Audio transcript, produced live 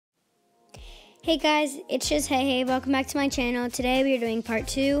Hey guys, it's just Hey. Welcome back to my channel. Today we are doing part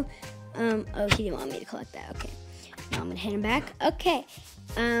 2. Oh, he didn't want me to collect that. Okay. Now I'm gonna hit him back. Okay.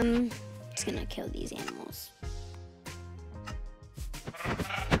 Just gonna kill these animals.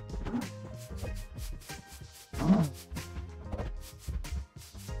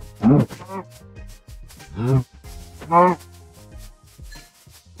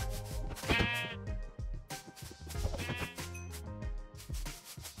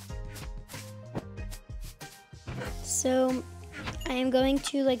 So I am going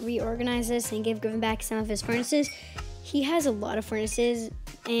to reorganize this and give Griffin back some of his furnaces. He has a lot of furnaces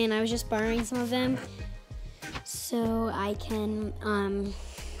and I was just borrowing some of them so I can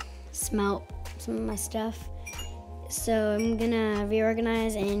smelt some of my stuff. So I'm gonna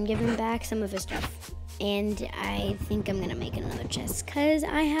reorganize and give him back some of his stuff. And I think I'm gonna make another chest because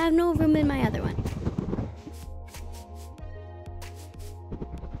I have no room in my other one.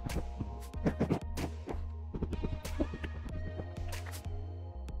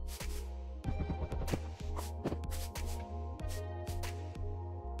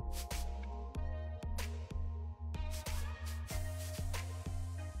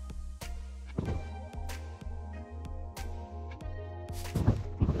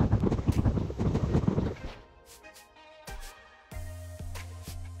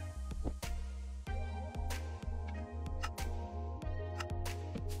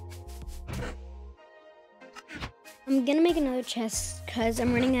 I'm gonna make another chest because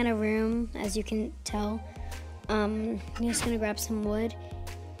I'm running out of room, as you can tell. I'm just gonna grab some wood.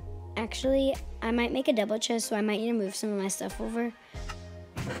 Actually, I might make a double chest, so I might need to move some of my stuff over.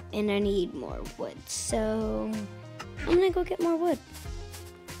 And I need more wood, so I'm gonna go get more wood.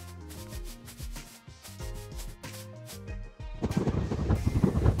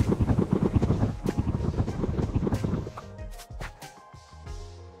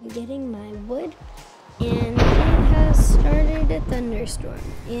 I'm getting my wood. And it has started a thunderstorm,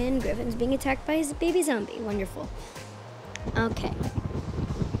 and Griffin's being attacked by his baby zombie. Wonderful. Okay.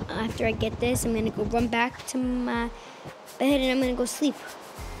 After I get this, I'm gonna go run back to my bed and I'm gonna go sleep.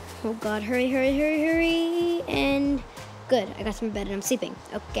 Oh God, hurry, hurry, hurry, hurry. And good, I got to my bed and I'm sleeping.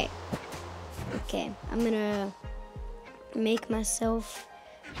 Okay. Okay, I'm gonna make myself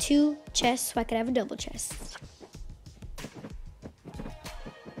 2 chests so I could have a double chest.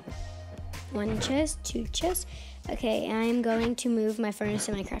 1 chest, 2 chests. Okay, I'm going to move my furnace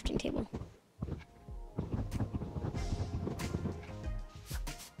and my crafting table.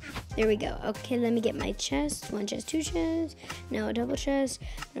 There we go. Okay, let me get my chest. 1 chest, 2 chests. Now a double chest.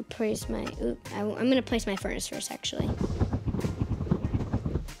 I'm gonna place my. I'm gonna place my furnace first, actually.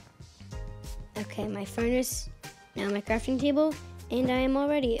 Okay, my furnace. Now my crafting table, and I am all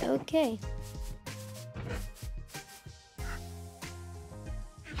ready. Okay.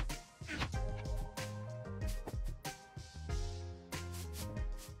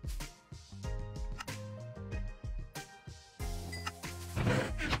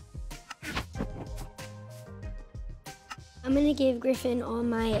 I'm gonna give Griffin all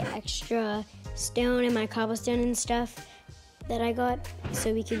my extra stone and my cobblestone and stuff that I got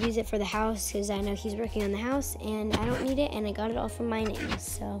so we could use it for the house because I know he's working on the house and I don't need it and I got it all from my name,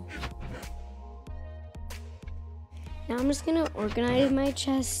 so. Now I'm just gonna organize my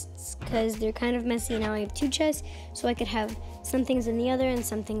chests because they're kind of messy. Now I have 2 chests so I could have some things in the other and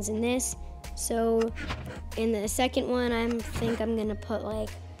some things in this. So in the second one, I think I'm gonna put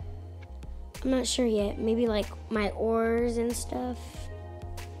I'm not sure yet, maybe my ores and stuff,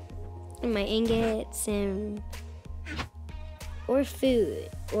 and my ingots or food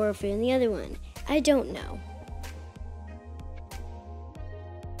in the other one. I don't know.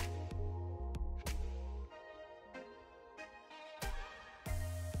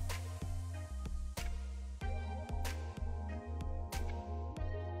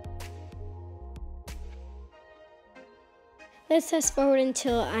 Let's fast forward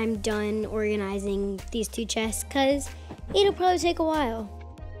until I'm done organizing these 2 chests because it'll probably take a while.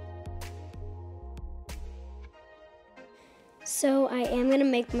 So I am gonna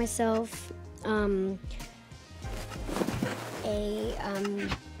make myself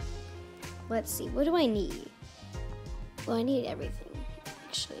let's see, what do I need? Well, I need everything,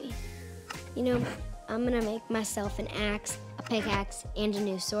 actually. You know, I'm gonna make myself an axe, a pickaxe, and a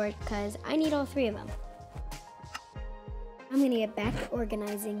new sword because I need all 3 of them. I'm gonna get back to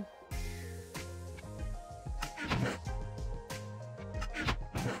organizing.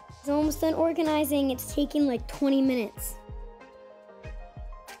 I'm almost done organizing. It's taking 20 minutes.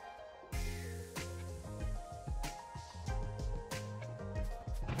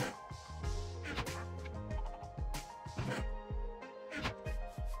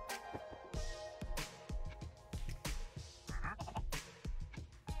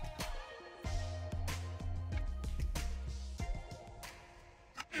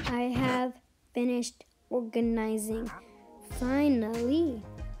 I have finished organizing. Finally.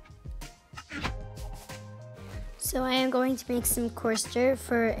 So I am going to make some coarse dirt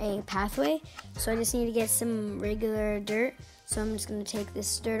for a pathway. So I just need to get some regular dirt. So I'm just going to take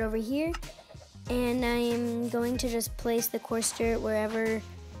this dirt over here. And I am going to just place the coarse dirt wherever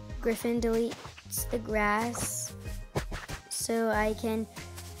Griffin deletes the grass. So I can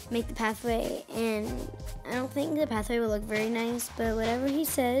make the pathway. And I don't think the pathway will look very nice, but whatever he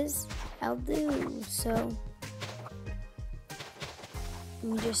says, I'll do. So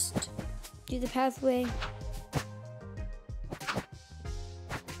let me just do the pathway.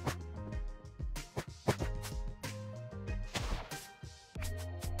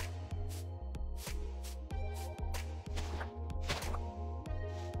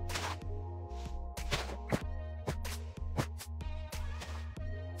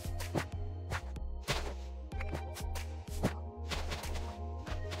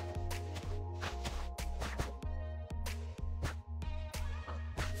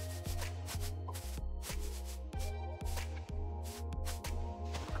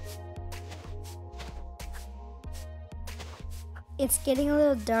 It's getting a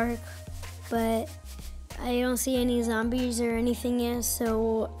little dark, but I don't see any zombies or anything yet,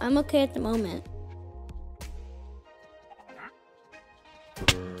 so I'm okay at the moment.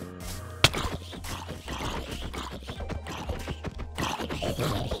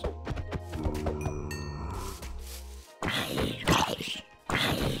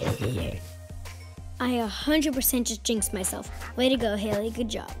 I 100% just jinxed myself. Way to go, Haley. Good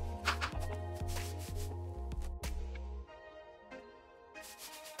job.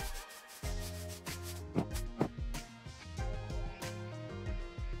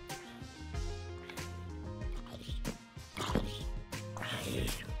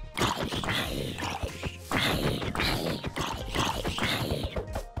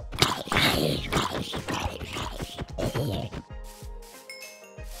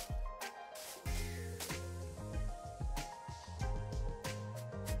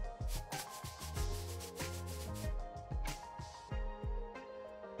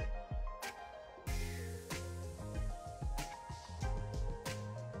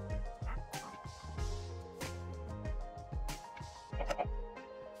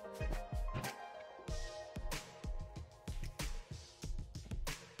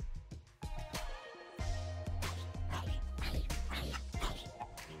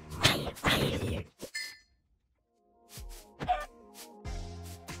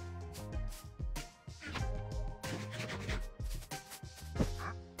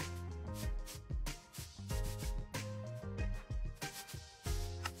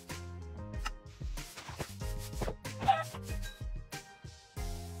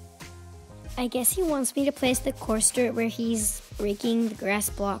 I guess he wants me to place the coarse dirt where he's breaking the grass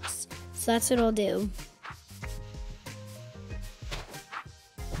blocks. So that's what I'll do.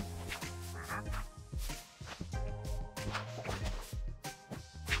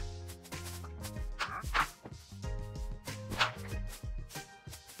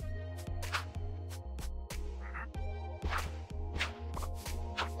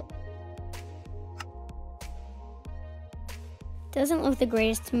 Doesn't look the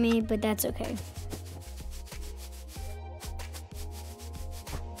greatest to me, but that's okay.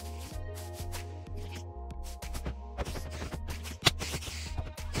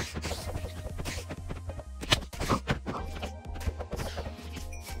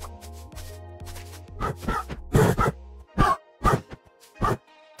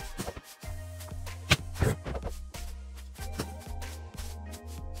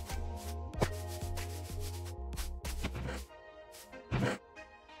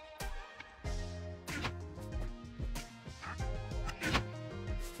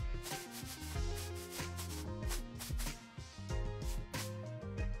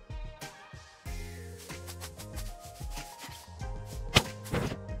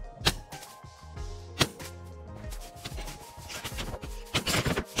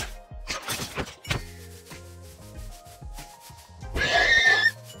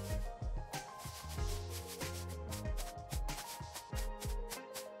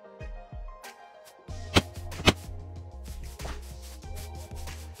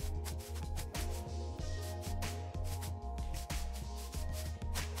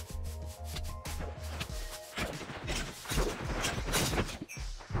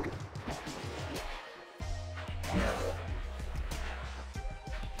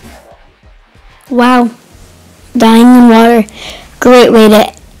 Wow, dying in water. Great way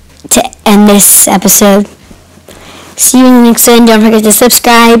to end this episode. See you in the next one. Don't forget to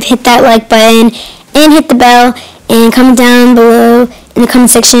subscribe, hit that like button, and hit the bell, and comment down below in the comment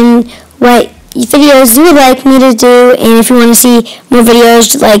section what videos you would like me to do, and if you want to see more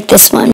videos like this one.